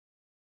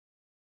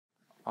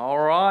All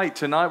right,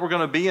 tonight we're going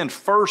to be in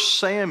 1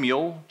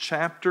 Samuel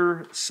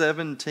chapter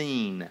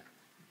 17.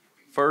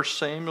 1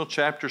 Samuel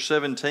chapter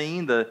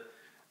 17. The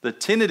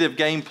tentative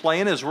game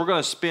plan is we're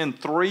going to spend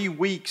 3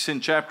 weeks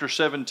in chapter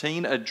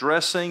 17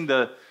 addressing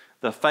the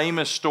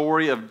famous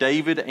story of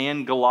David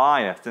and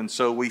Goliath. And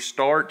so we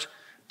start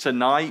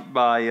tonight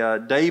by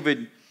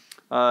David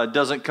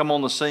doesn't come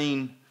on the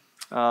scene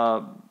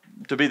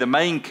to be the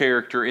main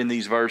character in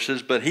these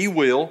verses, but he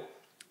will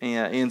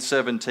in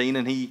 17,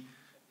 and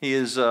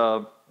he's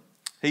a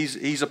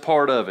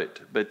part of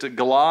it. But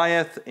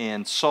Goliath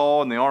and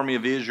Saul and the army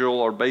of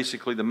Israel are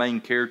basically the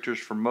main characters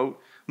for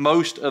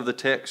most of the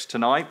text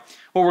tonight.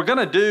 What we're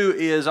going to do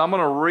is I'm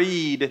going to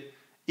read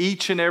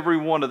each and every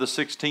one of the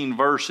 16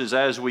 verses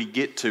as we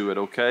get to it,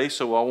 okay?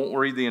 So I won't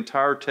read the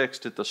entire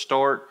text at the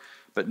start,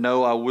 but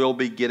no, I will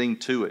be getting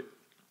to it.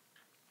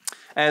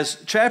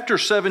 As chapter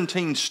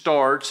 17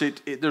 starts,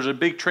 there's a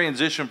big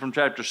transition from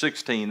chapter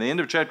 16. The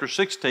end of chapter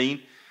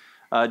 16,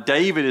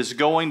 David is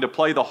going to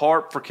play the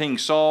harp for King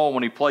Saul.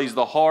 When he plays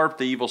the harp,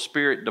 the evil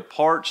spirit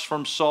departs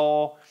from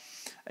Saul.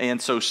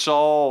 And so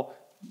Saul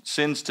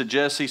sends to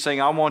Jesse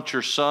saying, I want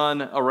your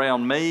son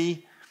around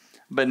me.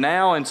 But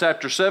now in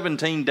chapter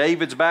 17,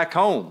 David's back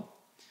home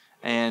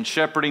and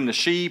shepherding the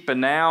sheep. And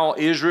now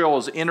Israel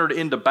has entered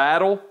into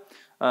battle.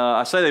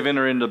 I say they've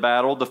entered into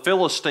battle. The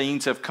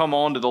Philistines have come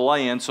onto the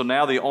land. So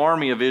now the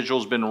army of Israel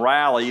has been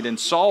rallied and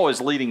Saul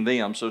is leading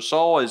them. So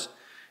Saul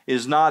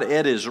is not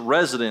at his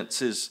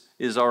residence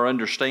is our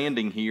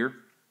understanding here.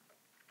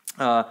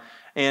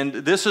 And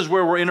this is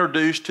where we're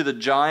introduced to the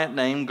giant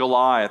named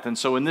Goliath. And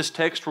so in this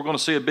text, we're going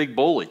to see a big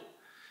bully.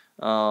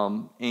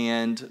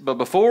 But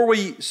before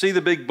we see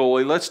the big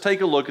bully, let's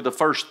take a look at the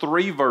first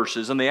 3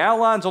 verses. And the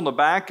outline's on the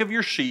back of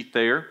your sheet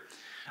there.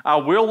 I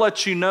will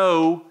let you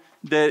know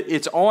that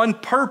it's on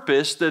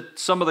purpose that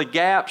some of the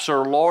gaps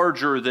are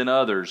larger than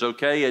others,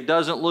 okay? It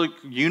doesn't look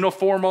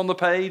uniform on the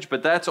page,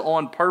 but that's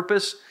on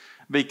purpose,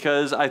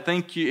 because I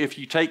think if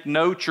you take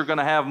notes, you're going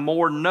to have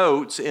more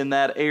notes in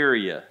that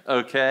area,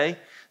 okay?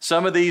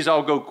 Some of these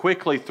I'll go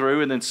quickly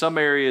through, and then some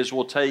areas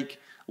will take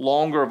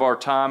longer of our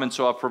time, and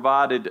so I've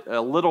provided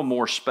a little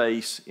more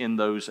space in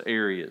those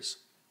areas.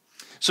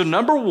 So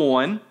number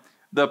 1,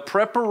 the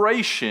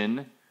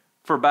preparation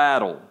for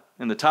battle.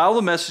 And the title of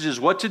the message is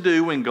What to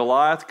Do When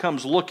Goliath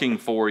Comes Looking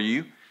for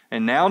You.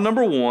 And now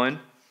number 1,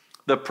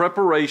 the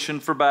preparation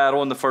for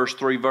battle in the first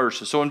 3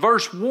 verses. So in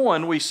verse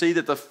 1, we see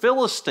that the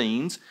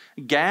Philistines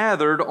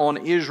gathered on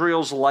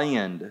Israel's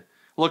land.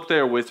 Look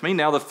there with me.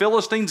 Now the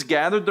Philistines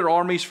gathered their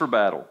armies for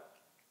battle.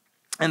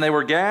 And they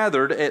were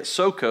gathered at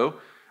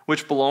Soko,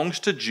 which belongs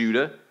to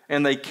Judah,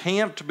 and they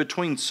camped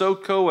between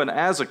Soko and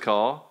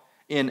Azekah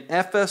in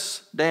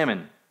Ephes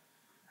Dammim.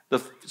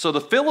 So the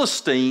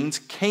Philistines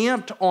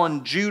camped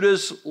on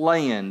Judah's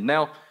land.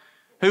 Now,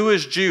 who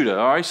is Judah?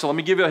 All right, so let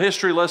me give you a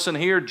history lesson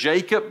here.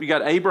 Jacob, you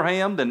got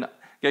Abraham, then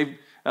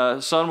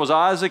son was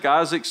Isaac.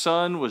 Isaac's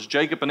son was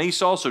Jacob and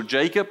Esau, so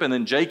Jacob, and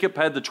then Jacob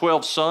had the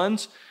 12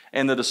 sons,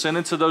 and the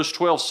descendants of those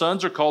 12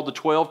 sons are called the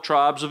 12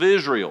 tribes of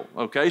Israel.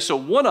 Okay, so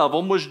one of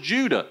them was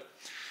Judah.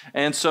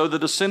 And so the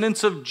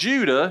descendants of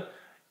Judah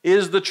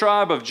is the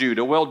tribe of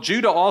Judah. Well,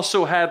 Judah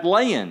also had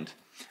land.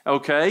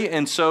 Okay,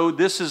 and so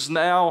this is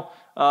now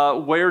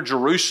where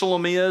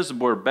Jerusalem is,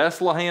 where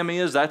Bethlehem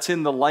is. That's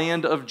in the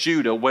land of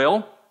Judah.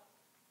 Well,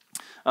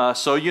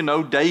 so you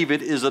know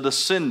David is a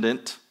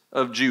descendant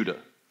of Judah.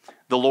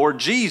 The Lord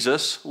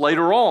Jesus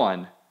later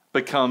on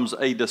becomes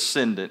a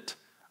descendant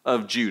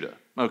of Judah.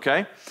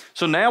 Okay,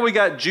 so now we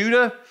got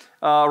Judah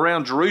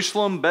around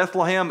Jerusalem,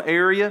 Bethlehem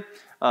area.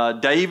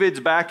 David's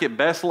back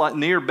at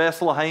near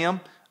Bethlehem,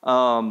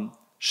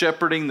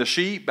 shepherding the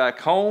sheep back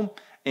home.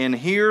 And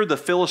here the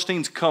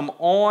Philistines come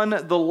on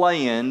the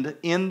land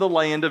in the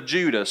land of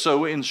Judah.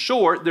 So in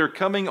short, they're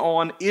coming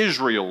on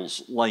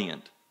Israel's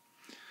land.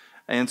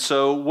 And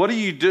so what do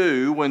you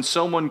do when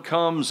someone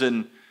comes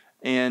and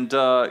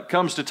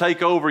comes to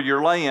take over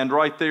your land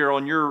right there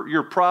on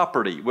your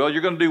property? Well,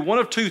 you're going to do one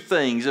of 2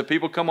 things if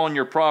people come on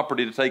your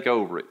property to take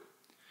over it.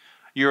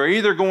 You're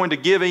either going to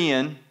give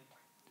in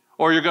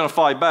or you're going to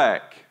fight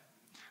back.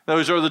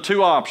 Those are the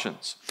 2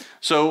 options.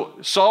 So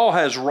Saul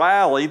has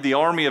rallied the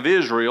army of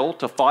Israel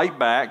to fight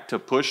back, to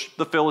push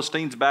the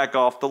Philistines back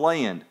off the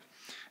land.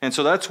 And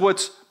so that's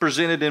what's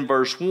presented in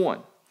verse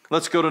 1.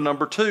 Let's go to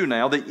number 2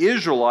 now. The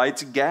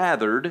Israelites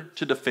gathered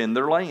to defend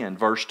their land.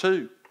 Verse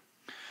 2.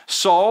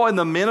 Saul and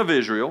the men of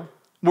Israel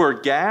were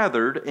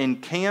gathered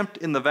and camped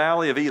in the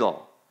valley of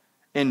Elah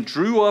and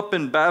drew up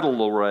in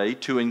battle array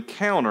to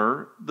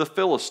encounter the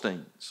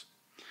Philistines.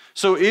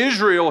 So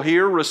Israel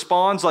here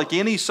responds like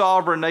any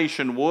sovereign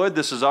nation would.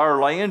 This is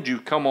our land. You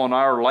come on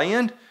our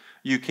land.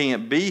 You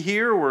can't be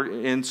here.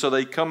 And so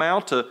they come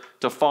out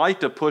to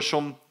fight, to push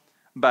them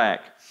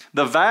back.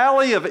 The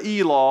valley of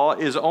Elah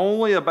is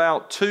only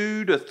about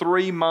 2 to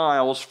 3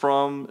 miles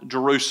from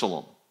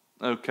Jerusalem.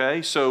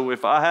 Okay, so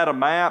if I had a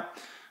map,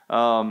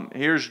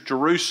 here's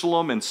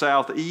Jerusalem in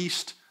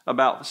southeast.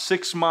 About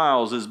 6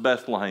 miles is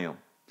Bethlehem.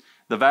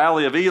 The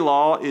valley of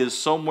Elah is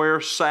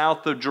somewhere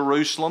south of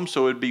Jerusalem,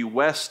 so it would be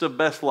west of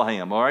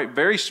Bethlehem, all right?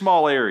 Very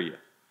small area.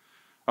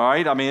 All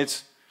right, I mean,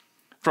 it's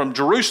from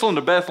Jerusalem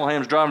to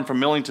Bethlehem is driving from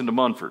Millington to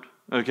Munford.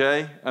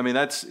 Okay, I mean,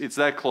 it's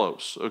that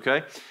close.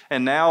 Okay,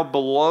 and now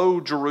below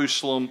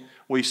Jerusalem,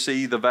 we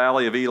see the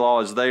valley of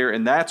Elah is there,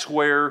 and that's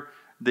where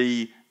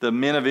the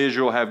men of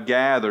Israel have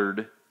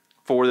gathered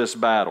for this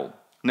battle.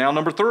 Now,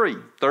 number three,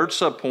 third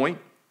subpoint,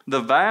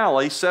 the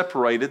valley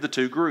separated the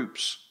two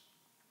groups.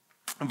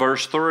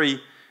 Verse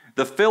 3,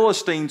 the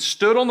Philistines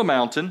stood on the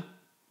mountain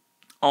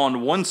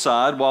on one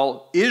side,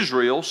 while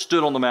Israel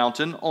stood on the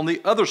mountain on the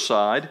other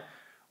side,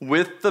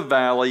 with the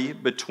valley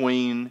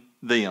between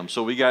them.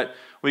 So we got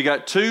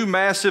two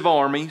massive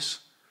armies,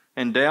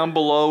 and down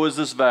below is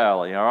this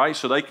valley. All right,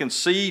 so they can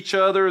see each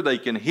other, they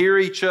can hear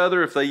each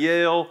other if they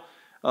yell,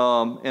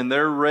 and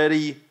they're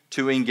ready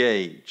to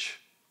engage.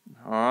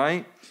 All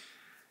right.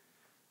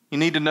 You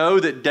need to know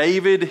that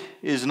David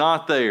is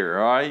not there,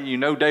 all right? You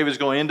know David's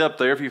going to end up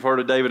there if you've heard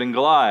of David and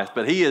Goliath,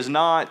 but he's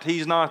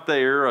not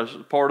there as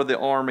part of the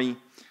army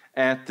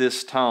at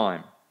this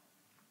time.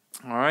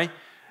 All right?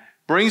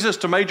 Brings us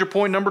to major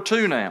point number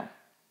 2 now.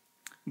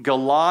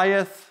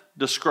 Goliath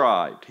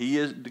described.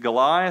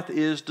 Goliath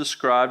is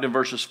described in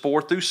verses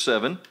 4 through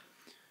 7.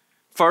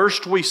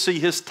 First, we see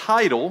his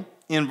title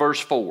in verse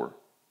 4.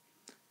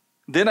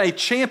 Then a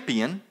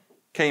champion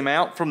came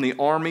out from the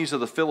armies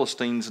of the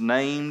Philistines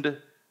named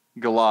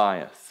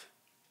Goliath.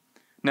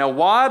 Now,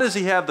 why does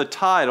he have the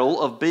title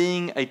of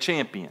being a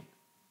champion?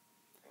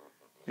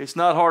 It's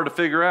not hard to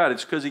figure out.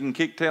 It's because he can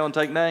kick tail and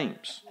take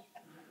names.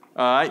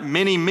 All right?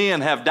 Many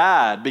men have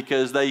died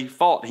because they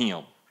fought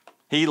him.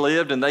 He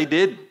lived and they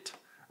didn't.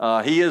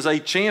 He is a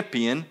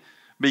champion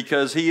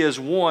because he has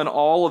won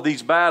all of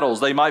these battles.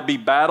 They might be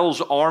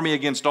battles army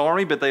against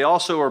army, but they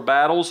also are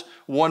battles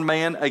one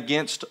man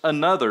against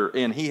another,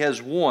 and he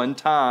has won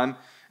time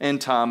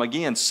and time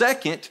again.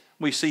 Second,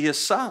 we see his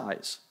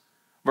size.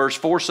 Verse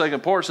 4,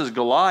 second part, says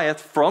Goliath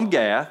from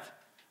Gath,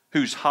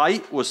 whose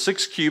height was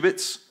 6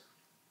 cubits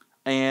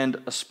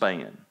and a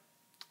span.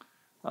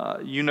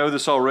 You know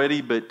this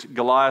already, but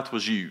Goliath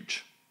was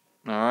huge.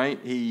 All right?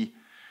 We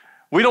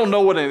don't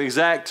know what an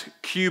exact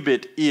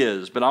cubit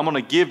is, but I'm going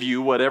to give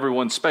you what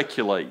everyone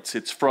speculates.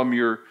 It's from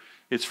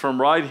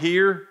right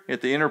here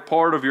at the inner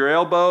part of your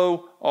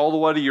elbow all the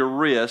way to your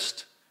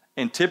wrist,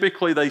 and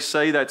typically they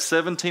say that's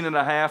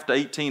 17.5 to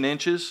 18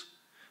 inches.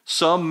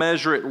 Some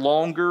measure it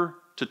longer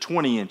to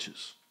 20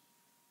 inches.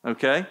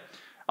 Okay?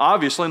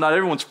 Obviously, not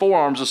everyone's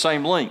forearm's the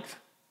same length.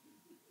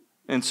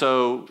 And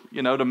so,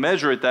 to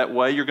measure it that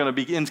way, you're going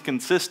to be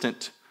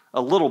inconsistent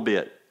a little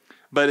bit.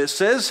 But it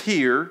says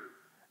here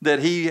that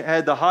he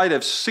had the height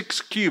of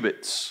 6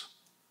 cubits.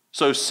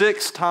 So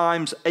 6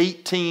 times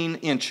 18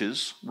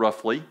 inches,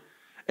 roughly.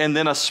 And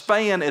then a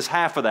span is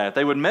half of that.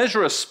 They would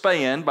measure a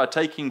span by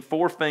taking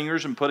 4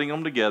 fingers and putting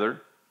them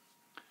together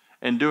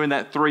and doing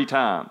that 3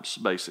 times,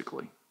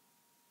 basically.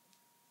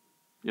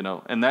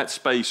 And that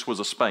space was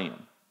a span.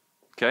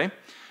 Okay?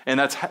 And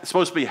that's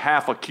supposed to be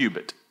half a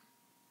cubit.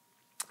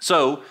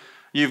 So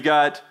you've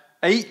got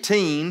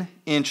 18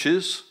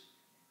 inches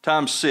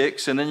times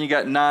 6, and then you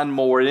got 9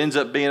 more. It ends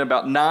up being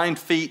about 9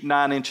 feet,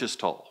 9 inches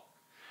tall.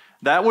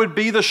 That would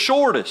be the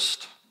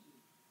shortest.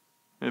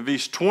 If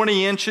he's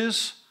 20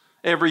 inches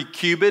every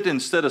cubit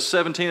instead of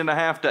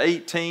 17.5 to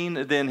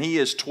 18, then he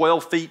is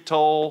 12 feet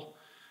tall,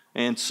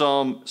 and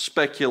some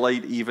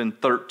speculate even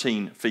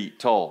 13 feet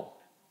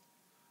tall.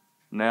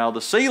 Now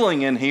the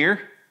ceiling in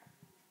here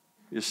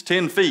is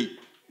 10 feet.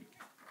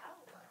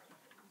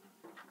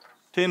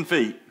 10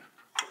 feet.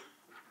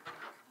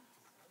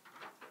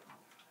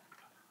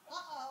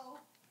 Uh-oh,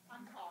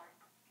 I'm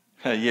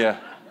sorry. Yeah,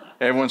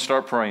 everyone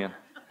start praying.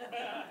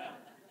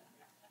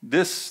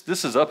 This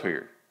is up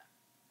here.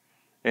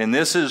 And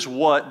this is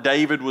what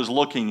David was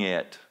looking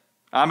at.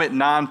 I'm at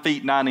 9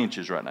 feet, 9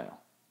 inches right now.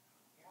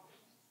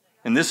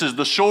 And this is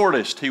the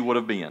shortest he would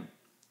have been.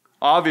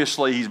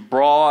 Obviously, he's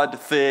broad,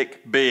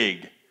 thick,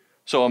 big.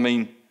 So,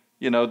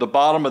 the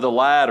bottom of the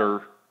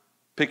ladder,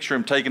 picture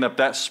him taking up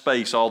that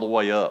space all the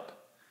way up.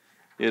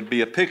 It'd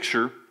be a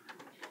picture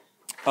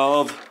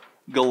of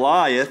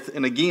Goliath.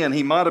 And again,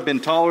 he might have been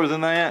taller than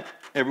that.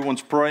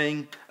 Everyone's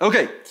praying.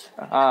 Okay,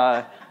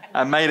 I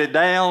made it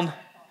down.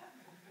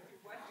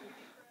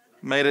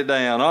 Made it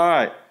down. All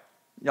right.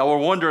 Y'all were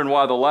wondering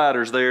why the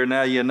ladder's there.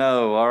 Now you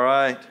know. All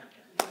right.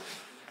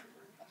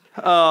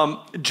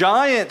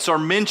 Giants are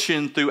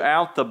mentioned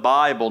throughout the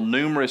Bible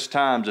numerous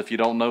times if you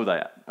don't know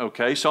that.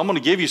 Okay, so I'm going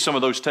to give you some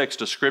of those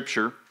texts of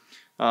Scripture.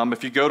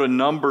 If you go to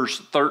Numbers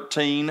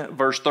 13,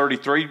 verse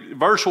 33,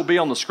 verse will be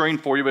on the screen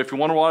for you, but if you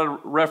want to write a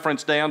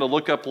reference down to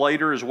look up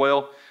later as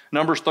well,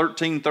 Numbers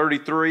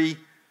 13:33,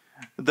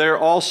 there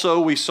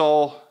also we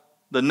saw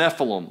the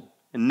Nephilim,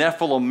 and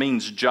Nephilim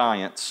means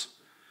giants.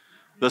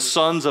 The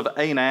sons of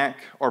Anak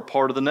are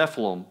part of the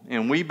Nephilim,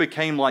 and we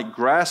became like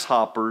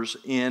grasshoppers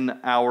in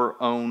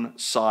our own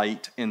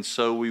sight, and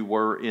so we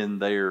were in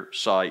their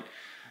sight.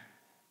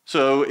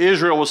 So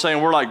Israel was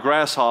saying we're like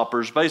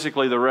grasshoppers.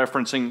 Basically, they're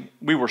referencing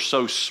we were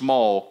so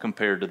small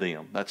compared to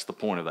them. That's the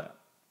point of that.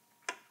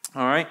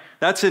 All right?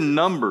 That's in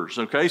Numbers,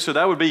 okay? So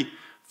that would be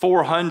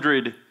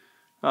 400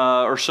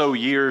 or so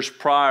years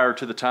prior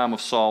to the time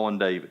of Saul and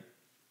David.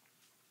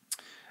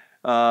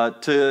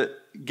 To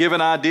give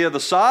an idea of the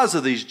size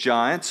of these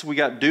giants, we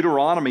got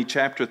Deuteronomy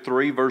chapter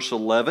 3, verse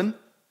 11.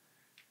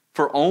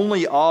 For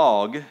only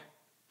Og,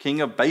 king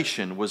of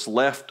Bashan, was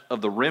left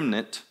of the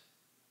remnant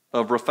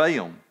of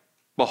Rephaim.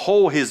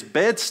 Behold, his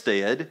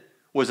bedstead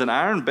was an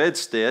iron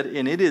bedstead,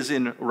 and it is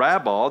in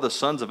Rabbah, the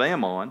sons of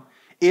Ammon.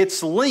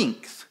 Its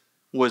length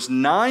was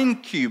 9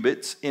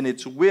 cubits, and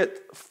its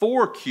width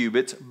 4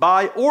 cubits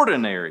by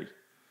ordinary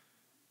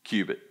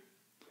cubit.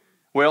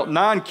 Well,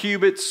 9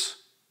 cubits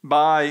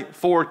by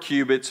 4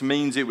 cubits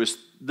means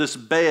this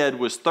bed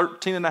was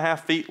 13.5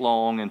 feet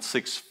long and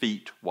 6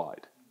 feet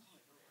wide.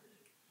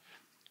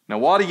 Now,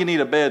 why do you need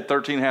a bed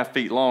 13.5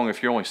 feet long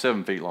if you're only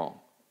 7 feet long?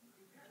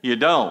 You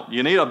don't.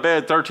 You need a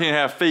bed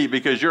 13.5 feet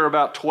because you're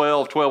about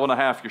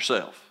 12.5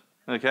 yourself.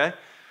 Okay?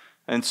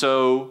 And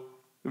so,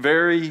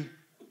 very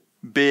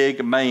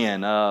big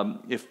man.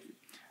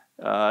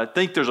 I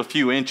think there's a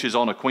few inches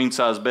on a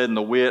queen-size bed in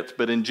the width,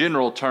 but in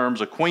general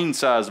terms, a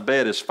queen-size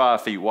bed is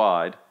 5 feet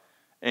wide,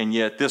 and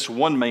yet this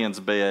one man's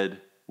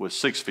bed was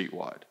 6 feet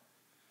wide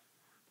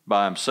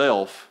by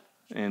himself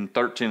and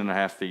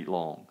 13.5 feet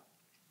long.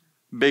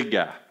 Big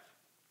guy.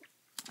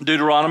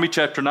 Deuteronomy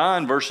chapter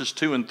 9, verses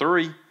 2 and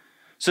 3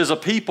 says, a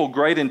people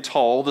great and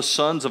tall, the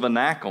sons of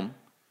Anakim,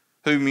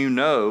 whom you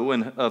know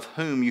and of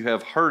whom you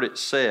have heard it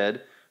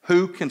said,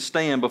 who can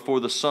stand before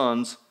the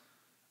sons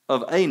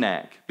of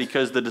Anak?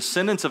 Because the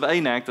descendants of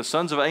Anak, the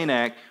sons of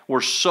Anak,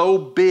 were so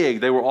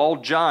big, they were all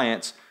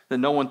giants, that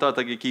no one thought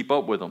they could keep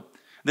up with them.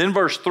 Then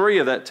verse 3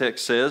 of that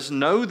text says,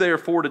 know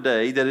therefore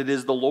today that it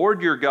is the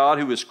Lord your God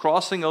who is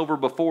crossing over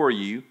before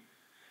you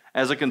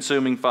as a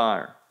consuming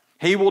fire.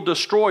 He will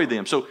destroy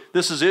them. So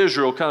this is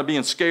Israel kind of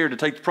being scared to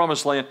take the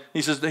promised land.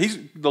 He says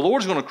the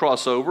Lord's going to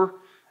cross over,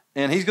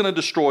 and he's going to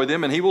destroy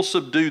them, and he will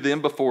subdue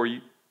them before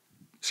you,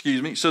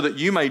 so that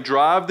you may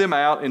drive them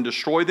out and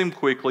destroy them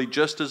quickly,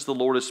 just as the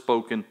Lord has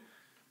spoken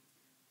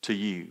to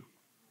you.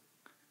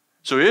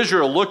 So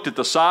Israel looked at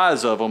the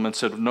size of them and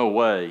said, no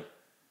way.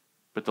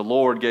 But the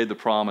Lord gave the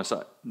promise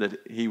that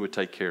he would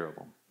take care of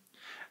them.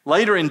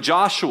 Later in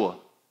Joshua,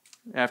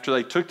 after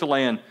they took the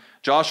land,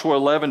 Joshua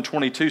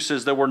 11:22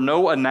 says there were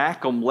no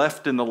Anakim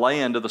left in the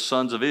land of the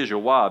sons of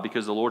Israel. Why?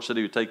 Because the Lord said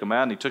he would take them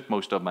out, and he took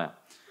most of them out.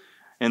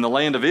 In the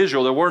land of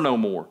Israel, there were no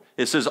more.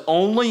 It says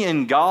only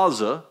in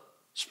Gaza,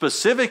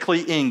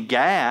 specifically in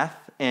Gath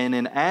and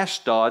in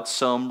Ashdod,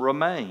 some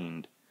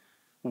remained.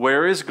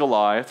 Where is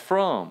Goliath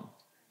from?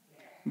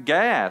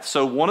 Gath.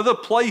 So one of the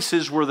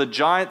places where the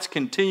giants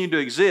continue to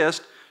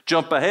exist,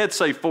 jump ahead,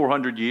 say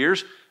 400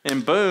 years,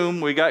 and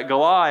boom, we got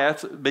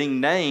Goliath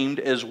being named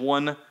as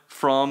one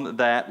from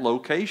that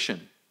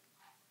location.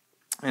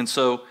 And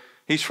so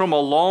he's from a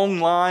long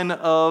line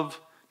of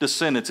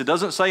descendants. It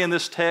doesn't say in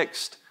this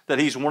text that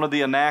he's one of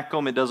the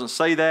Anakim. It doesn't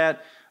say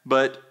that.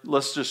 But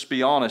let's just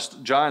be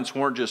honest, giants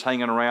weren't just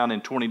hanging around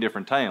in 20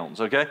 different towns,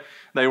 okay?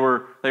 They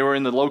were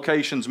in the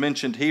locations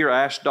mentioned here,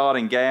 Ashdod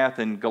and Gath,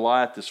 and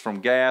Goliath is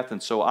from Gath,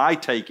 and so I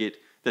take it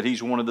that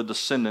he's one of the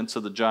descendants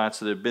of the giants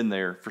that have been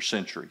there for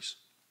centuries.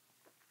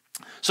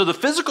 So the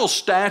physical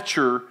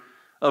stature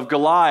of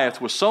Goliath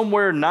was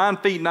somewhere 9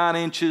 feet 9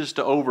 inches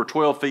to over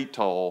 12 feet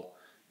tall,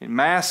 a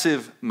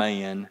massive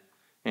man,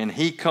 and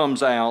he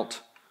comes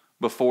out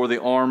before the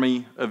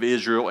army of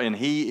Israel, and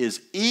he is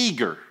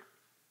eager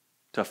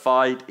to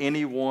fight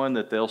anyone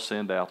that they'll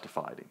send out to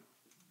fight him.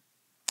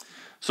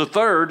 So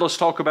third, let's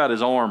talk about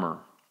his armor.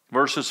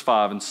 Verses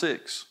 5 and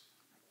 6.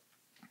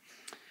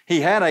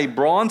 He had a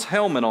bronze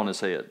helmet on his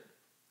head,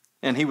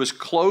 and he was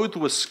clothed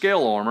with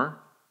scale armor,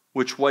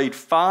 which weighed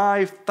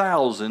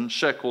 5,000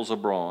 shekels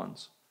of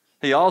bronze.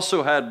 He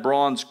also had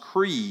bronze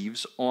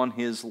greaves on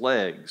his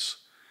legs.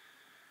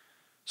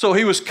 So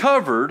he was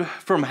covered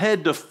from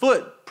head to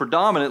foot,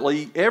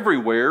 predominantly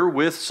everywhere,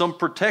 with some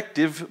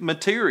protective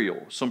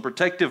material, some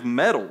protective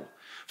metal.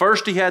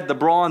 First, he had the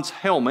bronze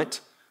helmet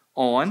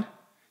on.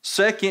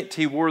 Second,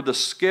 he wore the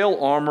scale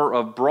armor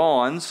of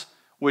bronze,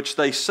 which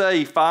they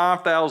say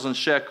 5,000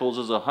 shekels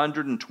is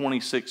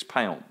 126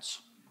 pounds.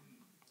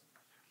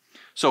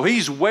 So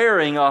he's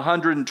wearing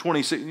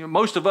 126.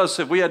 Most of us,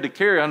 if we had to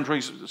carry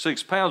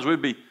 126 pounds,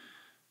 we'd be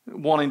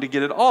wanting to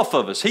get it off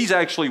of us. He's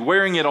actually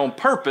wearing it on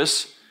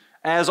purpose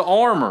as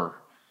armor.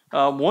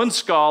 One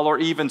scholar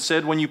even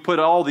said when you put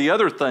all the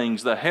other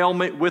things, the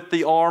helmet with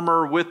the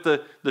armor, with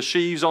the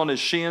sheaths on his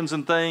shins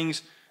and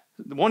things,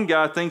 one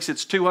guy thinks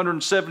it's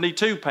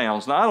 272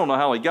 pounds. Now, I don't know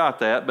how he got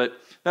that, but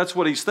that's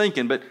what he's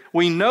thinking. But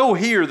we know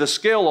here the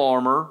scale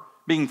armor,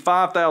 being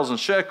 5,000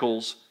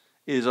 shekels,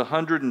 is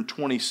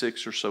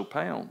 126 or so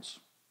pounds.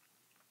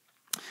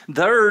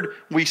 Third,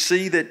 we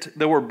see that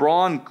there were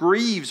bronze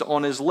greaves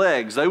on his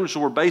legs. Those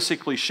were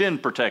basically shin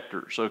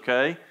protectors,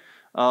 okay,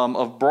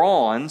 of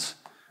bronze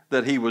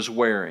that he was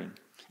wearing.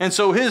 And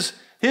so his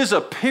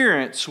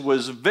appearance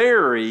was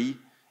very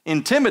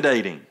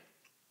intimidating.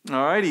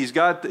 All right, he's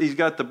got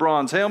the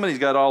bronze helmet, he's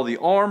got all the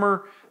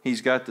armor, he's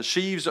got the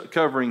sheaths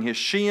covering his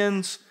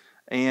shins,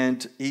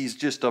 and he's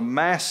just a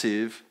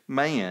massive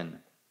man.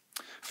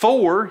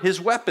 4,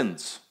 his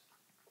weapons.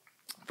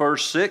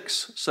 Verse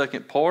 6,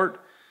 second part,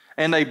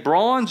 and a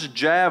bronze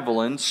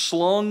javelin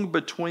slung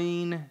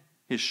between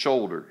his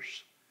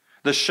shoulders.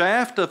 The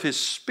shaft of his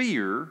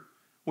spear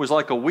was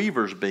like a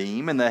weaver's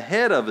beam, and the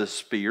head of his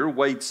spear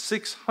weighed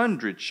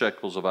 600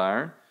 shekels of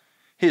iron.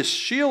 His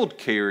shield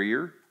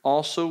carrier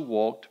also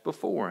walked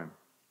before him.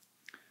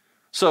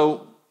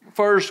 So,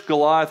 first,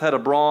 Goliath had a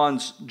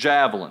bronze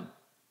javelin.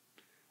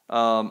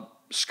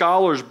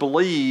 Scholars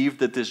believe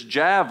that this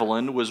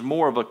javelin was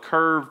more of a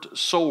curved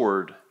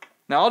sword.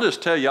 Now, I'll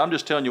just tell you, I'm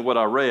just telling you what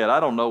I read. I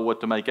don't know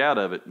what to make out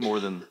of it more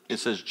than it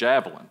says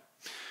javelin.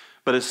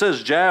 But it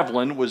says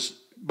javelin was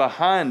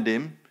behind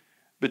him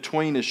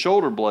between his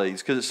shoulder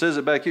blades, because it says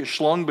it back here,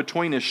 slung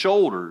between his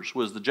shoulders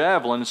was the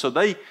javelin. So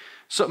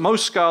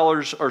most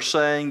scholars are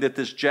saying that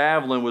this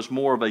javelin was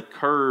more of a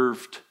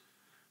curved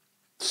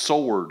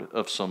sword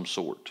of some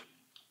sort.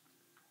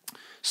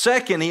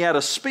 Second, he had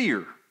a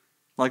spear,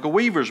 like a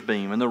weaver's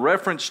beam, and the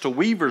reference to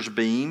weaver's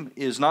beam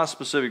is not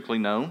specifically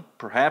known.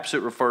 Perhaps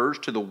it refers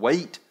to the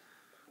weight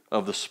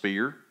of the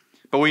spear.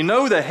 But we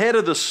know the head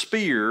of the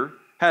spear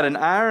had an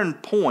iron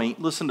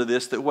point, listen to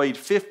this, that weighed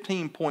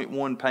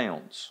 15.1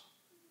 pounds.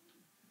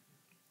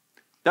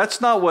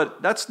 That's not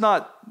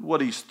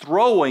what he's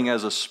throwing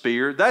as a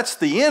spear. That's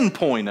the end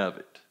point of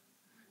it,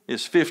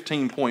 is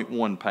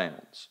 15.1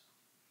 pounds,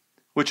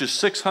 which is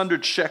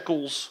 600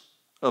 shekels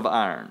of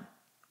iron.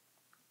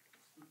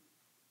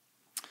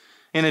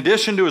 In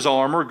addition to his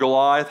armor,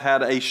 Goliath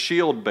had a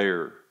shield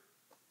bearer.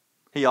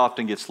 He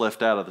often gets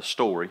left out of the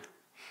story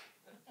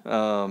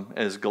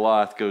as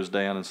Goliath goes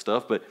down and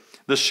stuff. But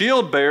the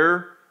shield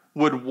bearer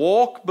would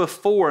walk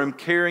before him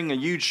carrying a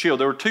huge shield.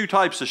 There were two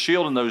types of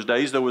shield in those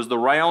days. There was the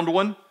round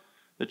one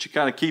that you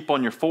kind of keep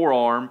on your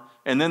forearm,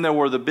 and then there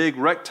were the big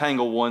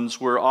rectangle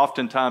ones where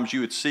oftentimes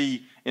you would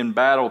see in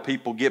battle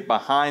people get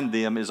behind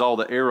them as all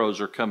the arrows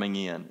are coming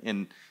in.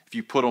 And if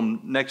you put them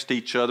next to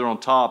each other on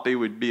top, it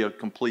would be a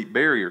complete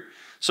barrier.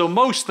 So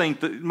most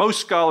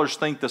scholars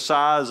think the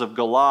size of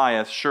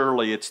Goliath,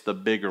 surely it's the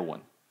bigger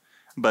one.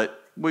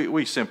 But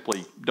we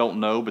simply don't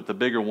know, but the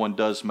bigger one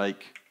does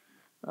make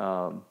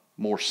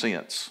more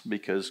sense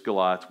because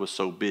Goliath was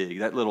so big.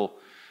 That little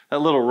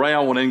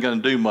round one ain't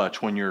going to do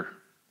much when you're,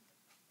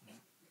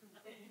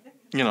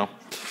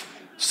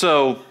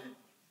 So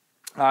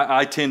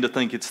I tend to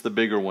think it's the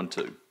bigger one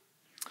too.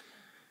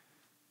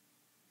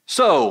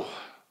 So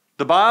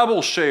the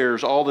Bible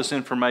shares all this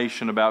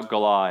information about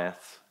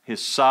Goliath,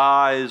 his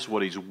size,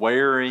 what he's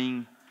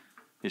wearing,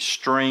 his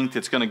strength.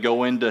 It's going to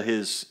go into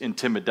his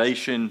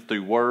intimidation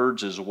through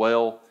words as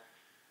well.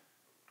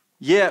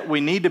 Yet we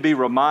need to be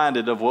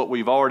reminded of what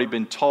we've already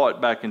been taught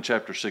back in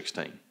chapter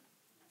 16.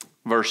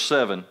 Verse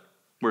 7,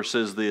 where it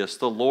says this,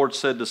 the Lord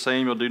said to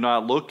Samuel, do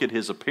not look at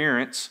his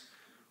appearance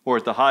or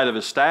at the height of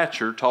his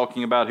stature,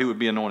 talking about who would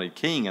be anointed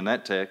king in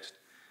that text,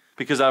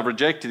 because I've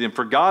rejected him.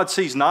 For God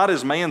sees not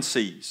as man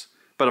sees,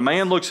 but a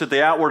man looks at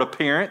the outward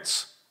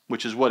appearance,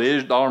 which is what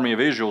the army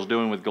of Israel is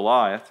doing with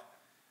Goliath,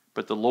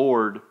 but the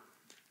Lord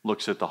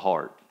looks at the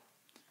heart.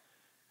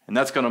 And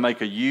that's going to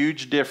make a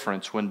huge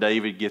difference when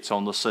David gets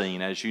on the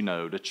scene, as you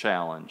know, to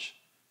challenge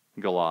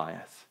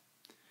Goliath.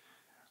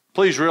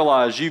 Please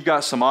realize you've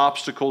got some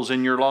obstacles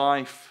in your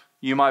life.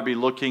 You might be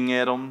looking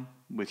at them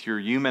with your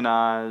human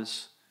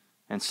eyes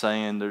and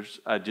saying,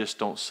 I just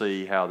don't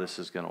see how this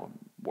is going to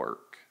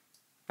work.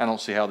 I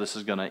don't see how this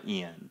is going to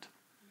end.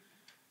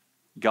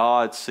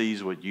 God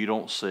sees what you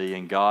don't see,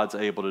 and God's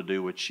able to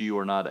do what you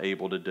are not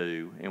able to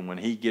do. And when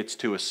he gets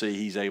to a sea,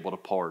 he's able to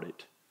part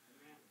it.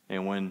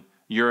 And when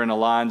you're in a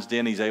lion's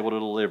den, he's able to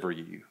deliver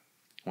you.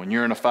 When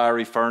you're in a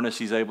fiery furnace,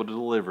 he's able to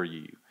deliver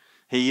you.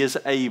 He is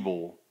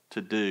able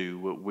to do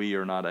what we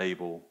are not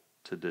able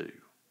to do.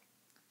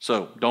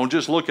 So don't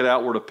just look at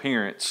outward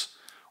appearance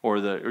or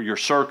your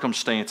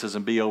circumstances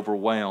and be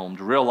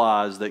overwhelmed.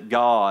 Realize that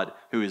God,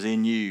 who is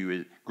in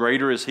you,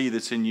 greater is he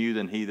that's in you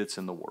than he that's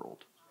in the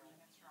world.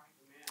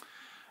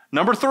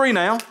 Number 3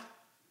 now,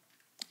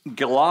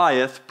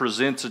 Goliath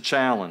presents a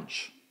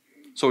challenge.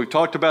 So we've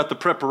talked about the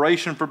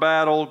preparation for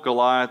battle.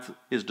 Goliath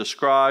is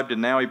described,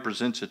 and now he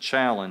presents a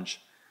challenge.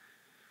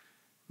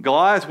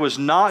 Goliath was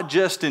not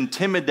just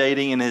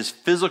intimidating in his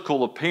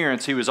physical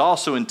appearance, he was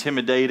also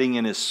intimidating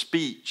in his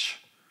speech.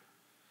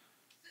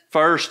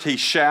 First, he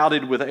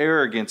shouted with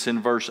arrogance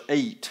in verse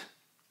 8.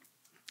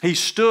 He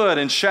stood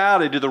and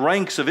shouted to the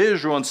ranks of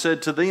Israel and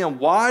said to them,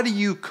 why do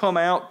you come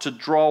out to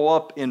draw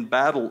up in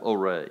battle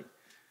array?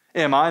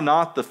 Am I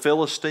not the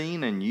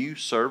Philistine and you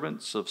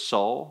servants of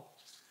Saul?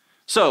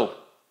 So,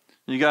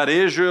 you got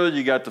Israel,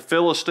 you got the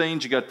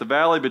Philistines, you got the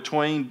valley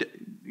between.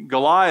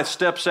 Goliath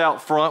steps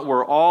out front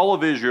where all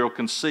of Israel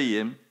can see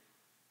him.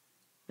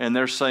 And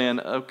they're saying,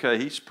 okay,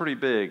 he's pretty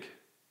big.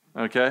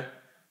 Okay?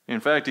 In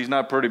fact, he's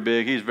not pretty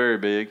big, he's very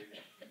big.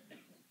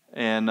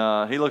 And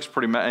he looks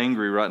pretty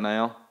angry right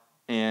now.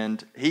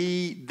 And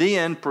he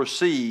then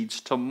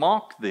proceeds to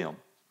mock them.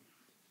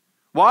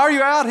 Why are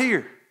you out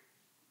here?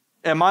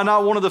 Am I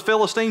not one of the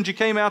Philistines you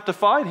came out to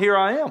fight? Here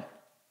I am.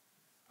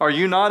 Are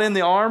you not in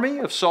the army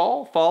of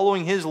Saul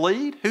following his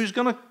lead? Who's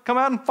going to come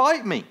out and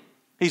fight me?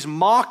 He's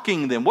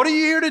mocking them. What are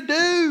you here to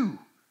do?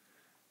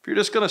 If you're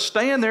just going to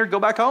stand there, go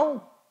back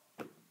home.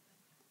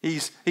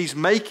 He's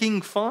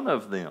making fun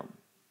of them.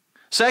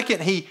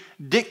 Second, he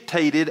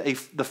dictated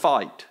the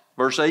fight.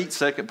 Verse 8,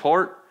 second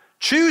part.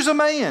 Choose a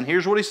man.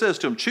 Here's what he says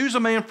to him. Choose a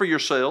man for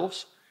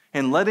yourselves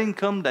and let him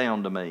come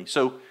down to me.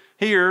 So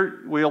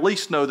here we at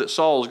least know that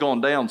Saul's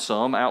gone down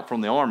some out from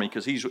the army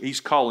because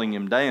he's calling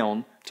him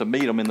down to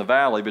meet him in the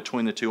valley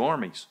between the two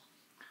armies.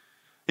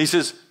 He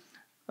says,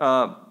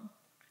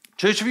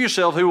 choose for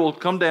yourself who will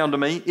come down to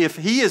me. If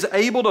he is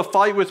able to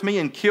fight with me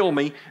and kill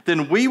me,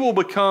 then we will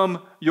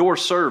become your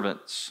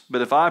servants.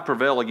 But if I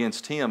prevail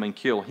against him and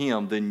kill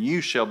him, then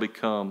you shall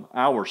become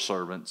our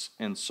servants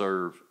and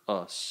serve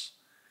us.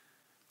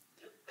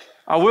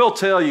 I will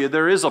tell you,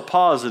 there is a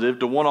positive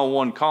to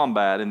one-on-one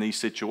combat in these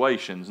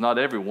situations. Not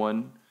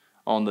everyone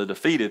on the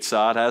defeated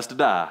side has to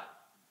die.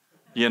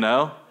 You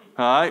know?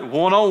 All right?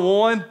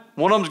 One-on-one,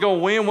 one of them's going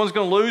to win, one's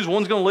going to lose,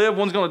 one's going to live,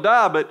 one's going to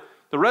die. But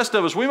the rest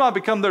of us, we might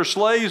become their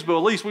slaves, but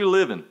at least we're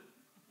living.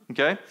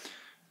 Okay?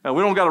 Now,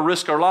 we don't got to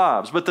risk our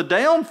lives. But the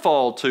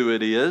downfall to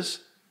it is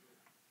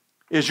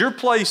you're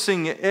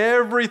placing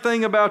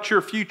everything about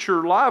your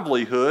future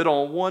livelihood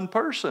on one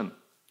person.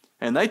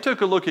 And they took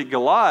a look at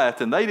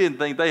Goliath, and they didn't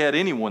think they had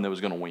anyone that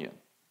was going to win.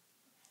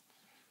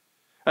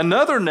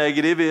 Another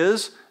negative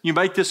is you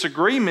make this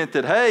agreement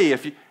that, hey,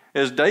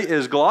 as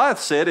Goliath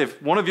said,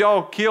 if one of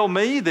y'all kill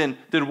me, then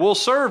we'll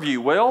serve you.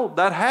 Well,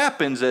 that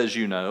happens, as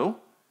you know.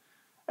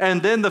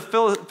 And then the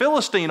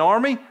Philistine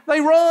army,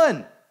 they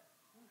run.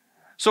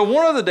 So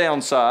one of the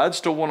downsides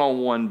to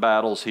one-on-one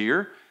battles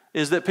here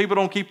is that people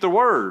don't keep their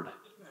word.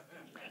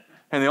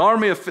 And the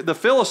army of the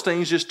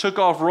Philistines just took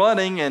off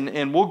running,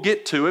 and we'll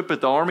get to it,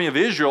 but the army of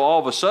Israel all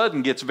of a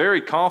sudden gets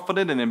very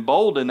confident and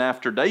emboldened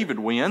after David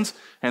wins,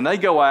 and they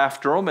go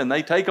after them and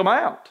they take them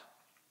out.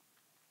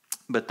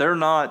 But they're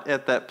not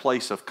at that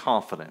place of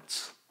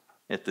confidence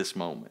at this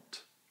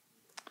moment.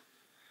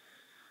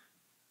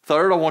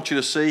 Third, I want you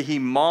to see he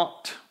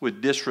mocked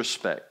with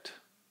disrespect.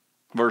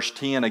 Verse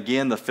 10,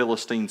 again, the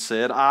Philistine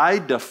said, I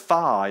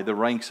defy the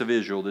ranks of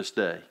Israel this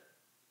day.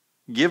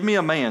 Give me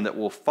a man that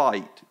will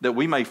fight, that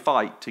we may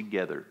fight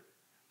together.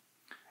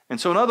 And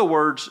so in other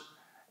words,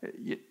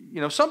 you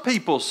know, some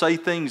people say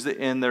things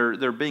and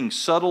they're being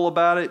subtle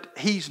about it.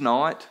 He's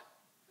not.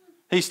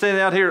 He's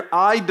standing out here,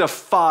 I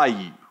defy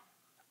you.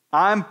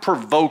 I'm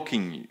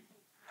provoking you.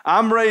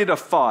 I'm ready to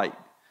fight.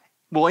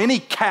 Will any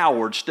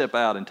coward step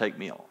out and take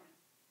me on?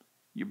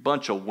 You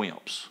bunch of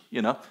wimps,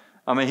 you know.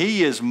 I mean,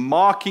 he is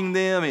mocking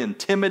them,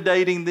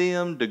 intimidating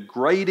them,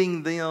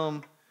 degrading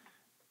them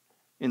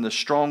in the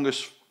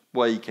strongest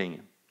way he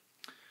can.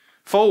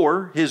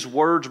 4, his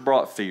words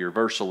brought fear.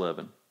 Verse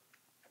 11.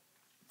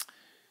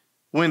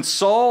 When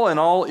Saul and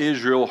all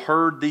Israel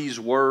heard these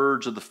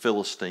words of the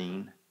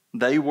Philistine,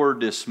 they were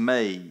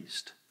dismayed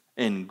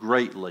and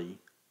greatly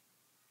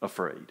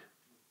afraid.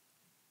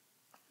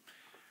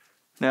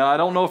 Now, I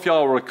don't know if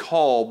y'all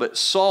recall, but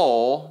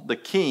Saul, the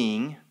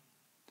king,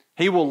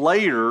 he will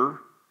later,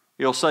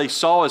 he'll say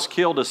Saul has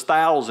killed his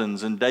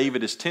thousands and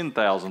David his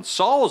 10,000.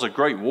 Saul is a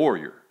great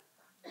warrior.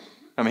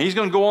 I mean, he's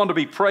going to go on to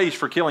be praised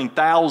for killing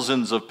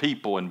thousands of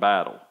people in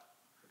battle.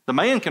 The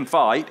man can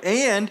fight,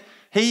 and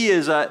he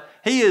is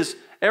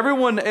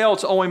everyone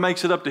else only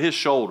makes it up to his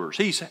shoulders.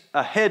 He's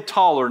a head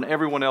taller than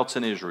everyone else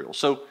in Israel.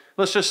 So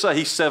let's just say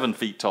he's 7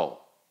 feet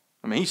tall.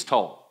 I mean, he's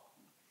tall,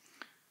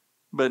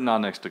 but not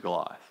next to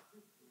Goliath.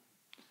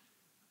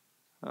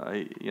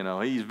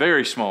 He's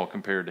very small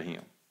compared to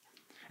him.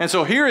 And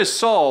so here is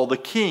Saul, the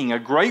king, a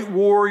great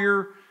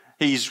warrior.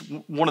 He's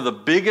one of the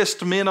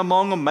biggest men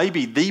among them,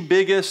 maybe the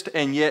biggest,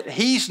 and yet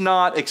he's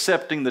not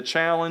accepting the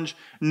challenge,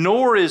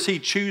 nor is he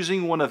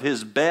choosing one of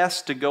his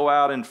best to go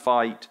out and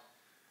fight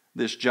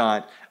this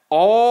giant.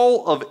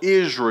 All of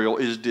Israel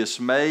is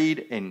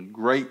dismayed and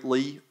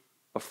greatly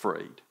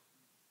afraid.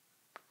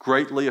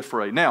 Greatly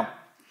afraid. Now,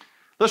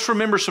 let's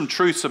remember some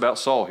truths about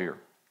Saul here.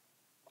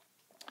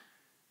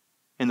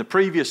 In the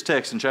previous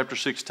text in chapter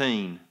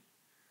 16,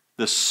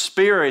 the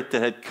spirit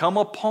that had come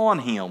upon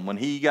him when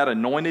he got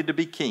anointed to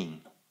be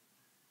king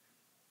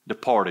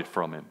departed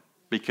from him,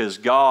 because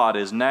God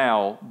is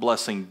now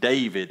blessing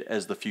David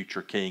as the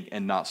future king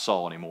and not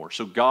Saul anymore.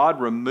 So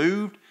God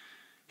removed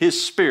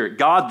his spirit.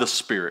 God the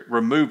Spirit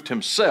removed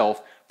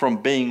himself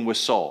from being with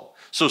Saul.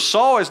 So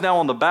Saul is now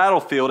on the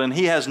battlefield, and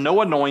he has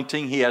no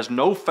anointing, he has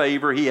no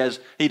favor, he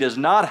does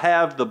not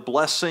have the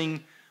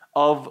blessing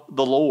of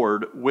the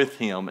Lord with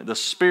him, the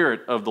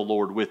Spirit of the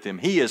Lord with him.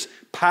 He is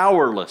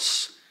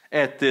powerless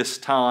at this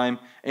time,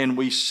 and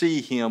we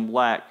see him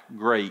lack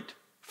great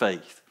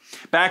faith.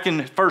 Back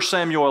in 1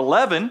 Samuel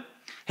 11,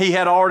 he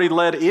had already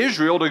led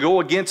Israel to go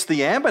against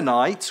the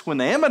Ammonites when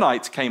the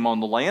Ammonites came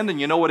on the land,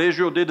 and you know what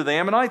Israel did to the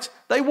Ammonites?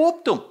 They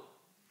whooped them.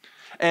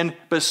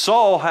 But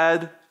Saul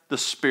had the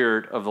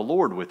Spirit of the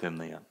Lord with him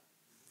then.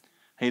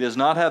 He does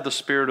not have the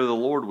Spirit of the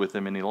Lord with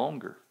him any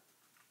longer.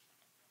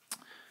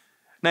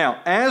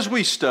 Now, as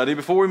we study,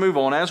 before we move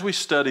on, as we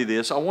study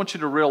this, I want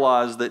you to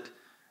realize that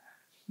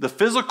the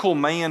physical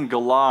man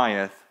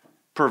Goliath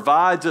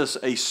provides us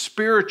a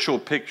spiritual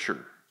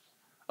picture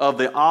of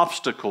the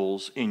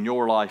obstacles in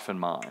your life and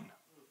mine.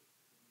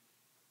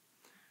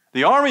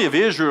 The army of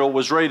Israel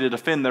was ready to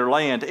defend their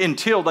land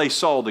until they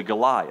saw the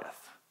Goliath.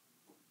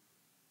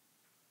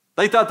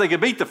 They thought they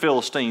could beat the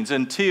Philistines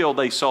until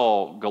they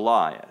saw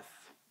Goliath.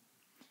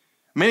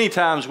 Many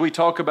times we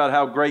talk about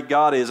how great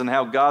God is and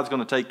how God's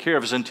going to take care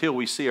of us until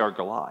we see our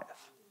Goliath.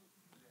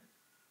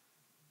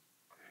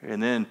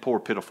 And then poor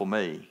pitiful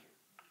me.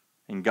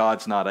 And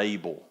God's not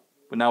able.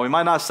 But now we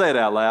might not say it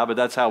out loud, but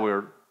that's how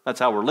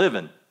we're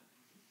living.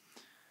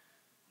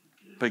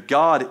 But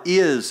God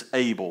is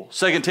able.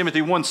 2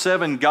 Timothy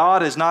 1:7,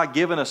 God has not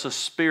given us a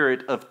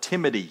spirit of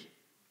timidity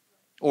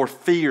or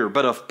fear,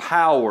 but of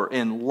power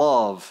and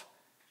love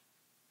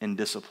and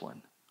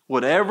discipline.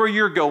 Whatever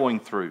you're going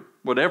through,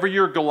 whatever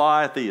your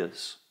Goliath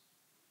is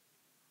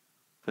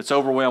that's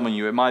overwhelming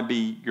you, it might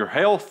be your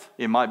health,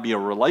 it might be a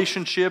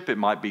relationship, it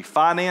might be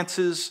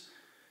finances,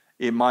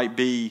 it might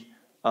be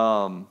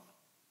a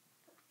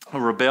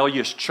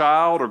rebellious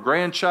child or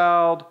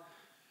grandchild,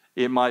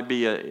 it might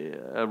be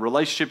a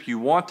relationship you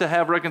want to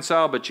have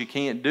reconciled, but you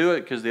can't do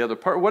it because the other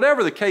part.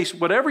 Whatever the case,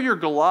 whatever your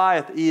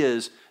Goliath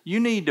is, you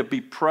need to be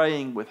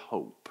praying with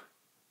hope.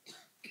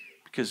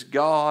 Because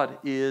God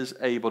is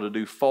able to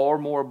do far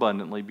more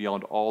abundantly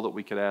beyond all that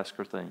we could ask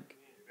or think.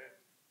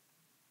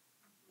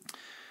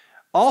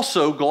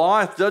 Also,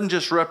 Goliath doesn't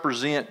just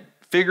represent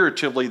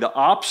figuratively the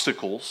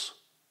obstacles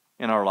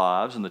in our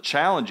lives and the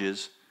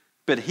challenges,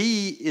 but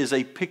he is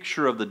a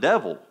picture of the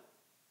devil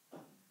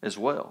as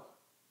well.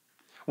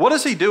 What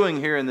is he doing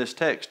here in this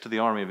text to the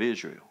army of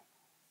Israel?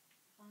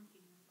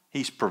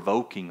 He's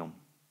provoking them.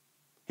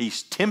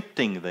 He's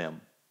tempting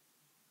them.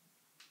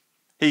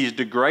 He's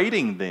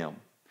degrading them.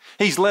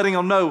 He's letting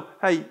them know,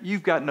 hey,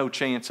 you've got no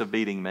chance of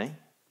beating me.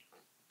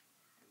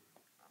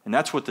 And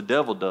that's what the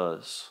devil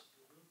does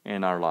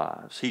in our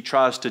lives. He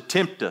tries to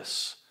tempt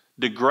us,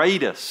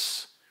 degrade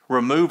us,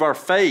 remove our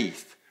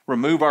faith,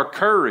 remove our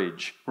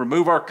courage,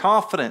 remove our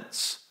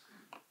confidence,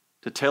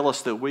 to tell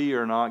us that we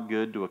are not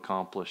good to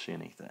accomplish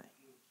anything.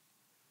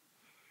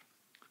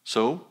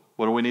 So,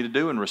 what do we need to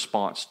do in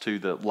response to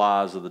the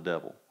lies of the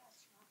devil?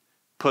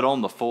 Put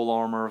on the full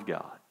armor of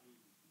God.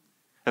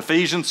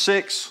 Ephesians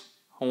 6,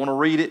 I want to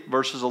read it,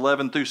 verses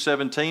 11 through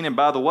 17. And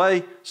by the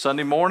way,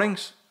 Sunday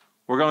mornings,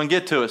 we're going to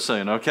get to it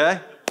soon, okay?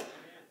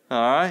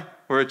 All right?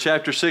 We're at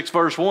chapter 6,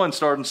 verse 1,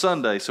 starting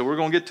Sunday, so we're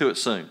going to get to it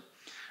soon.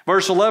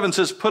 Verse 11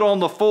 says, put on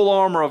the full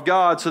armor of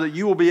God so that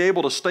you will be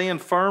able to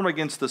stand firm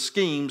against the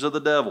schemes of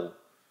the devil.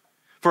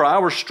 For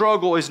our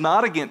struggle is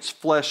not against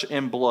flesh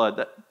and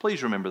blood.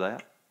 Please remember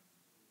that.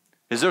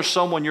 Is there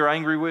someone you're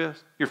angry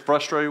with, you're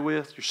frustrated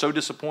with, you're so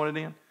disappointed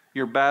in?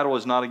 Your battle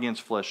is not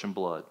against flesh and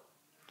blood.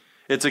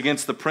 It's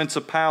against the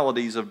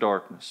principalities of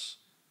darkness.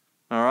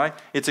 All right?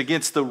 It's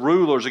against the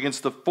rulers,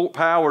 against the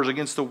powers,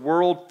 against the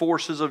world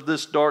forces of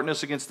this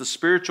darkness, against the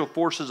spiritual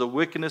forces of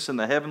wickedness in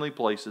the heavenly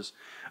places.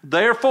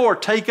 Therefore,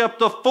 take up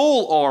the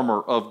full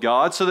armor of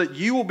God so that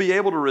you will be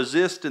able to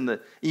resist in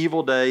the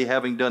evil day,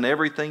 having done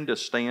everything to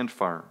stand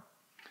firm.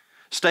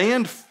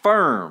 Stand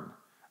firm.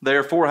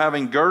 Therefore,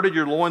 having girded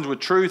your loins with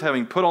truth,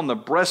 having put on the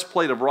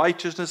breastplate of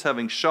righteousness,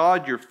 having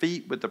shod your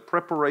feet with the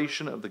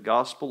preparation of the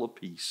gospel of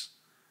peace.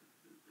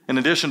 In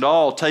addition to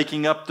all,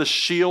 taking up the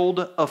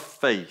shield of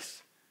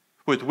faith,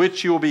 with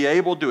which you will be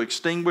able to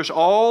extinguish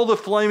all the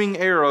flaming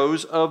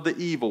arrows of the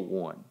evil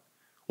one.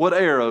 What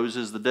arrows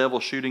is the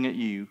devil shooting at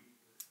you?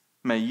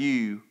 May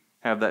you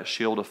have that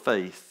shield of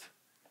faith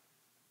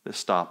that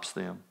stops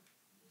them.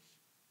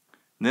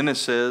 And then it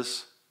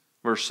says,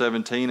 verse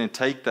 17, and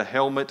take the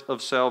helmet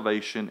of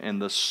salvation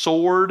and the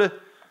sword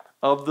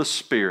of the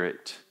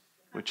Spirit,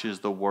 which is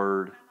the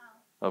Word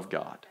of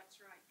God.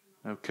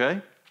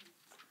 Okay?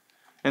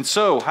 And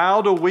so,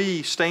 how do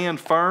we stand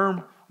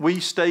firm? We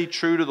stay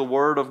true to the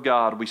Word of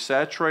God. We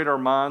saturate our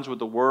minds with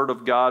the Word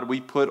of God.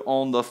 We put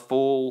on the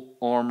full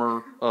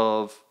armor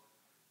of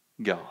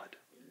God,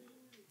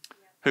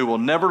 who will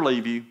never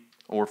leave you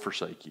or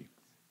forsake you.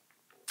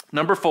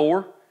 Number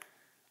 4,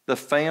 the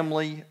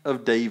family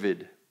of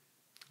David.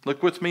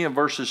 Look with me in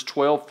verses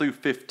 12 through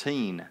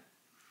 15.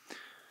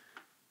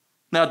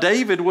 Now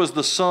David was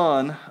the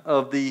son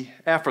of the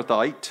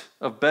Ephrathite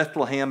of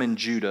Bethlehem in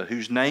Judah,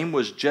 whose name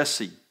was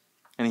Jesse,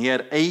 and he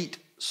had 8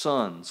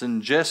 sons.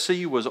 And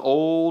Jesse was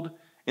old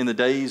in the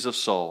days of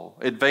Saul,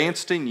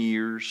 advanced in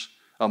years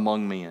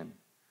among men.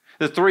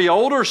 The 3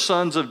 older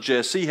sons of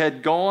Jesse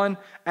had gone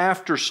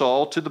after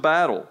Saul to the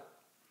battle.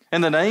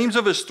 And the names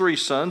of his 3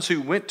 sons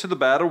who went to the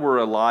battle were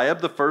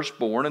Eliab the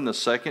firstborn, and the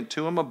second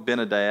to him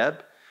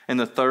Abinadab, and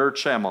the third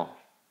Shammah.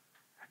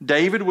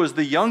 David was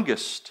the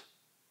youngest.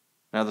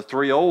 Now the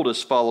 3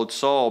 oldest followed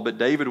Saul, but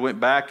David went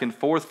back and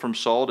forth from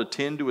Saul to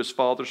tend to his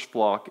father's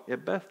flock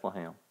at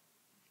Bethlehem.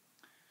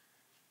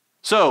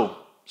 So,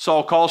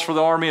 Saul calls for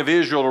the army of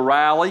Israel to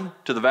rally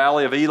to the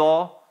valley of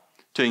Elah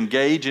to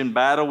engage in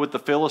battle with the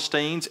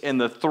Philistines, and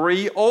the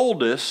 3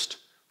 oldest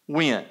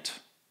went.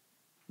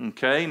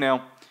 Okay,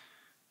 now,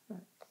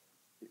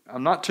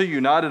 I'm not too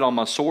united on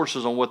my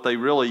sources on what they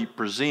really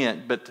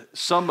present, but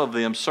some of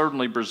them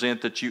certainly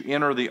present that you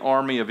enter the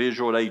army of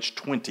Israel at age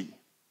 20.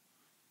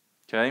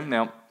 Okay,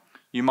 now,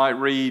 you might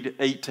read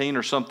 18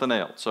 or something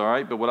else, all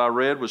right, but what I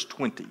read was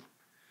 20.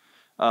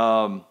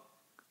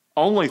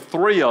 only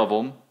 3 of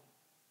them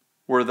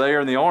were there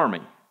in the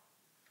army.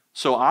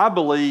 So I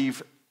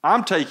believe,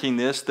 I'm taking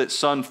this, that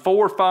son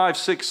 4, 5,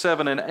 6,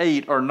 7, and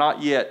 8 are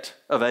not yet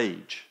of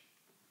age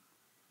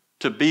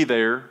to be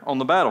there on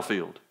the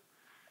battlefield.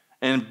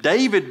 And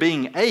David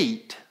being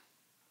 8,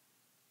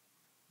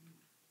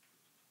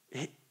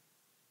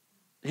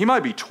 he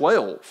might be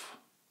 12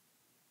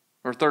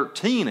 or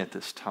 13 at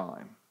this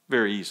time,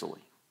 very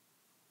easily.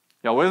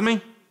 Y'all with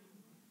me?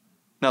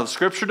 Now, the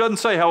scripture doesn't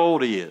say how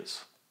old he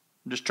is.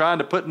 I'm just trying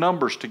to put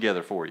numbers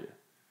together for you.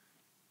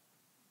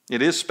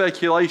 It is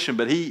speculation,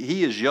 but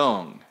he is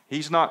young.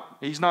 He's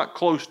not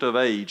close to of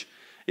age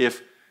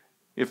if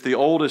the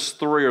oldest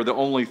 3 are the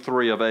only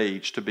 3 of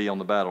age to be on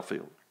the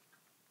battlefield.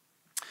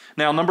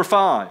 Now, number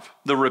 5,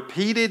 the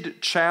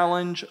repeated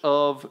challenge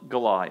of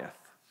Goliath.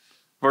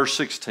 Verse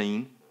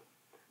 16,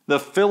 the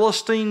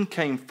Philistine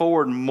came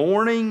forward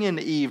morning and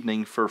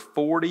evening for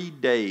 40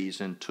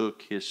 days and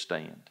took his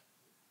stand.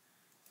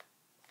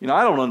 You know,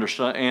 I don't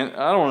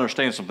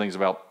understand some things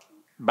about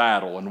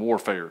battle and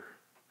warfare.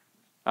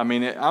 I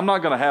mean, I'm not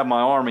going to have my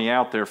army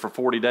out there for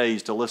 40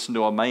 days to listen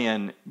to a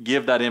man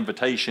give that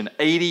invitation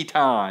 80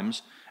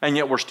 times, and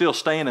yet we're still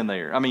standing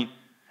there. I mean,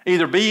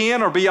 either be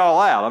in or be all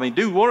out. I mean,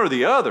 do one or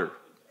the other.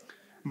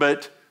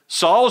 But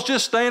Saul's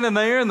just standing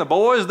there, and the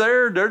boys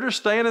there, they're just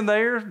standing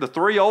there. The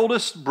 3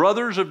 oldest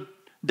brothers of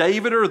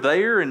David are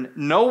there, and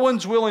no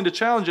one's willing to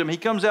challenge him. He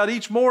comes out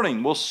each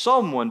morning. Will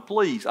someone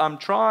please, I'm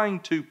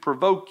trying to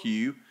provoke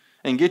you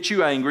and get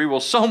you angry.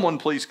 Will someone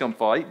please come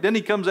fight? Then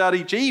he comes out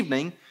each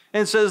evening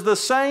and says the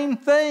same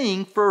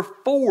thing for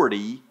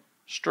 40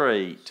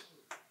 straight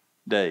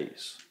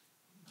days.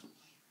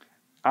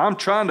 I'm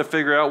trying to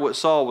figure out what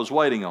Saul was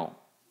waiting on.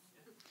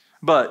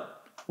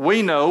 But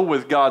we know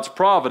with God's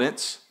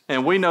providence,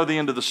 and we know the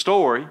end of the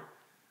story,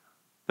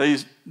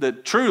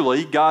 that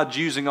truly God's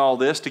using all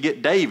this to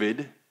get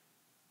David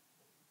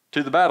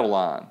to the battle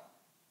line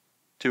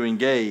to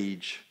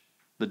engage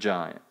the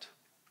giant.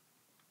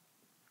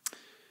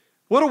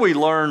 What do we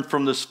learn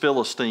from this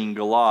Philistine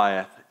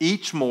Goliath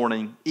each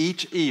morning,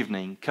 each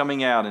evening,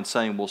 coming out and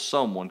saying, will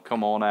someone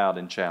come on out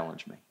and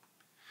challenge me?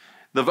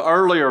 The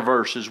earlier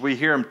verses, we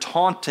hear him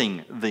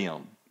taunting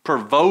them,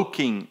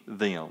 provoking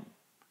them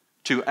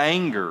to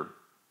anger,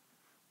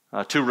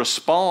 to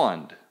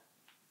respond.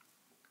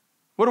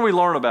 What do we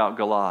learn about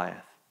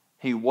Goliath?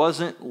 He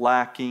wasn't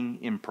lacking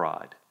in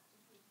pride.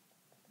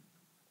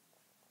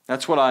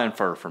 That's what I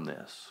infer from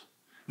this.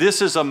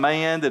 This is a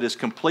man that is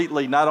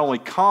completely not only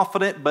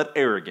confident, but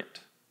arrogant.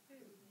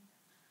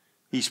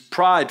 He's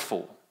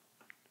prideful.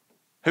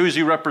 Who is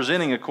he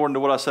representing according to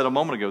what I said a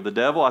moment ago? The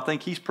devil? I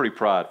think he's pretty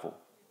prideful.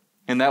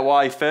 Isn't that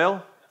why he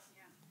fell?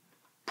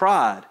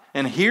 Pride.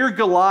 And here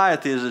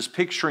Goliath is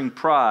picturing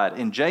pride.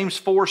 And James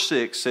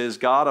 4:6 says,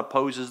 God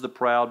opposes the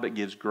proud but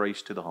gives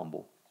grace to the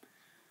humble.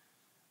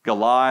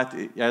 Goliath,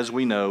 as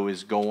we know,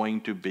 is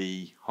going to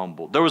be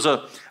humbled. There was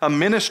a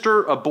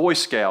minister, a Boy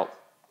Scout,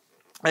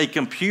 a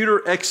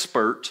computer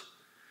expert,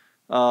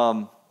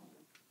 and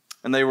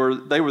they were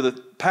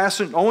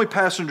the only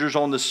passengers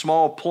on this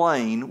small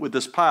plane with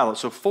this pilot,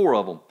 so 4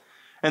 of them.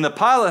 And the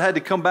pilot had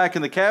to come back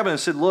in the cabin and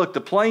said, look,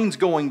 the plane's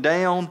going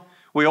down.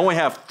 We only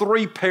have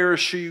 3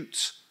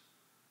 parachutes.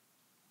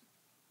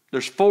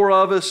 There's 4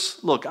 of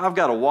us. Look, I've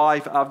got a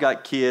wife. I've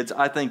got kids.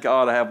 I think I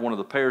ought to have one of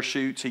the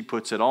parachutes. He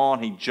puts it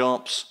on. He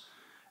jumps.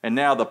 And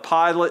now the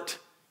pilot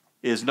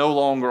is no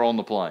longer on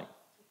the plane.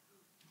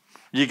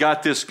 You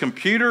got this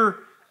computer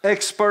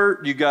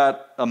expert. You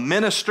got a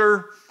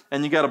minister.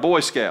 And you got a Boy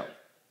Scout.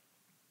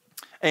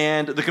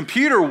 And the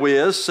computer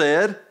whiz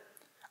said,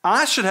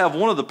 I should have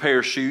one of the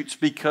parachutes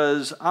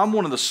because I'm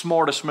one of the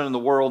smartest men in the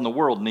world and the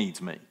world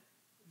needs me.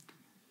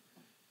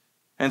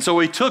 And so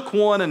he took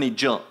one and he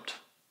jumped.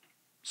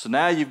 So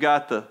now you've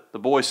got the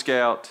Boy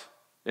Scout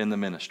and the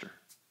minister.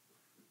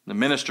 The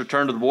minister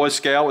turned to the Boy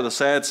Scout with a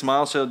sad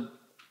smile and said,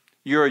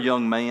 you're a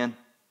young man.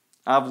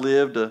 I've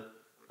lived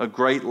a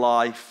great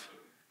life.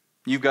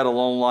 You've got a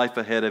long life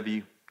ahead of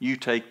you. You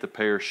take the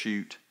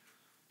parachute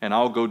and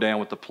I'll go down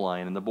with the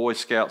plane. And the Boy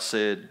Scout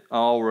said,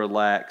 oh,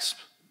 relax,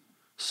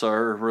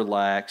 sir,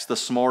 relax. The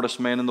smartest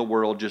man in the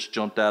world just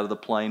jumped out of the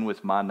plane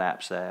with my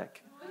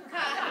knapsack.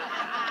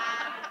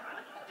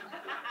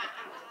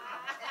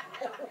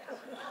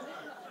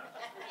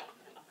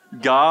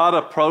 God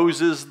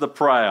opposes the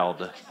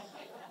proud.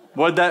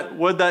 What'd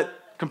that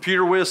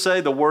computer whiz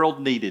say? The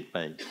world needed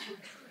me.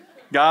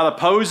 God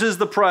opposes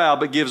the proud,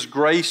 but gives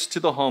grace to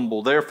the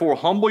humble. Therefore,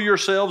 humble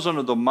yourselves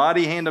under the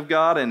mighty hand of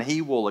God, and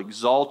He will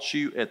exalt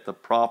you at the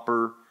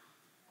proper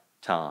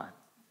time.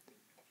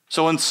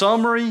 So in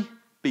summary,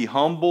 be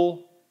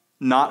humble,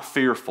 not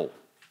fearful.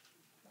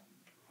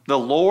 The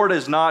Lord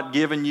has not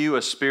given you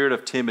a spirit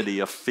of timidity,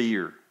 of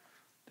fear.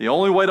 The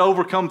only way to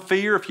overcome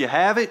fear, if you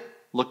have it,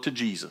 look to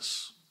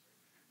Jesus.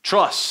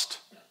 Trust,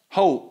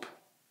 hope,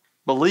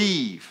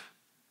 believe,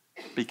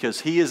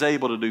 because He is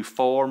able to do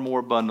far more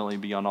abundantly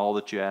beyond all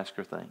that you ask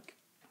or think,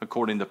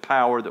 according to the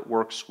power that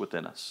works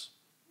within us.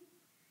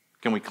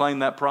 Can we claim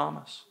that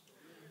promise?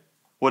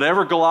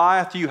 Whatever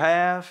Goliath you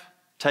have,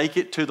 take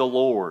it to the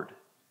Lord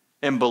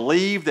and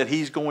believe that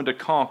He's going to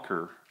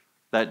conquer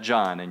that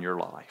giant in your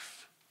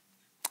life.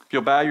 If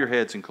you'll bow your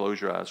heads and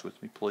close your eyes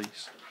with me,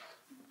 please.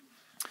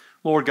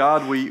 Lord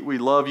God, we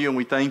love you and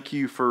we thank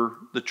you for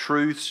the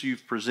truths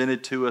you've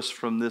presented to us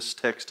from this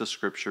text of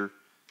Scripture.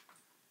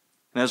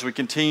 And as we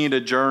continue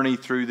to journey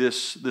through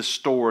this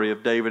story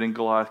of David and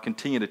Goliath,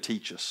 continue to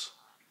teach us.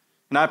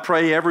 And I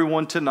pray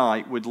everyone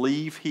tonight would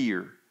leave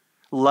here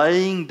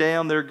laying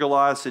down their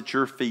Goliaths at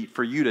your feet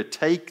for you to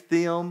take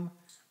them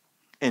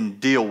and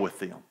deal with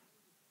them.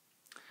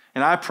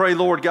 And I pray,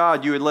 Lord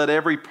God, you would let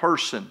every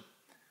person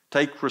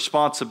take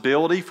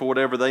responsibility for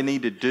whatever they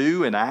need to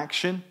do in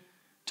action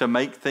to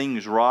make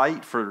things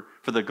right, for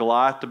the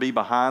Goliath to be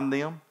behind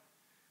them.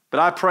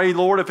 But I pray,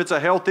 Lord, if it's a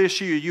health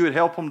issue, you would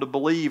help them to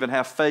believe and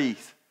have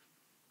faith,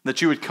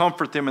 that you would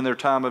comfort them in their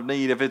time of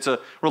need. If it's a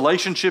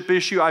relationship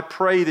issue, I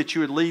pray that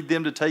you would lead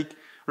them to take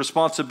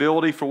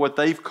responsibility for what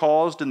they've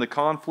caused in the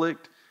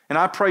conflict. And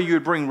I pray you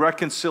would bring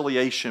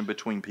reconciliation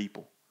between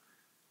people.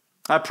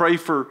 I pray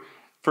for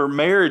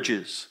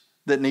marriages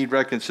that need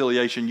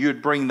reconciliation. You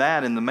would bring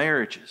that in the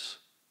marriages.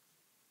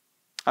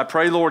 I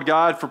pray, Lord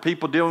God, for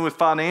people dealing with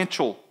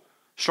financial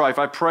strife.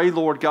 I pray,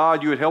 Lord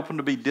God, you would help them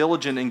to be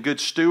diligent and good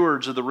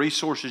stewards of the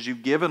resources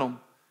you've given them.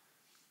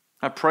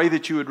 I pray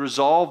that you would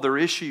resolve their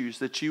issues,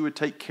 that you would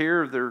take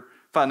care of their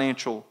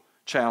financial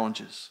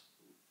challenges.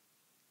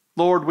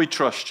 Lord, we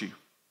trust you.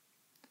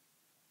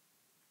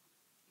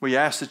 We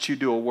ask that you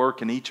do a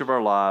work in each of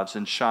our lives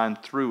and shine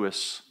through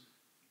us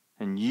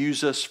and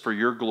use us for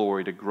your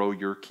glory to grow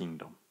your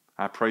kingdom.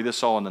 I pray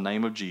this all in the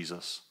name of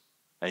Jesus.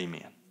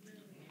 Amen.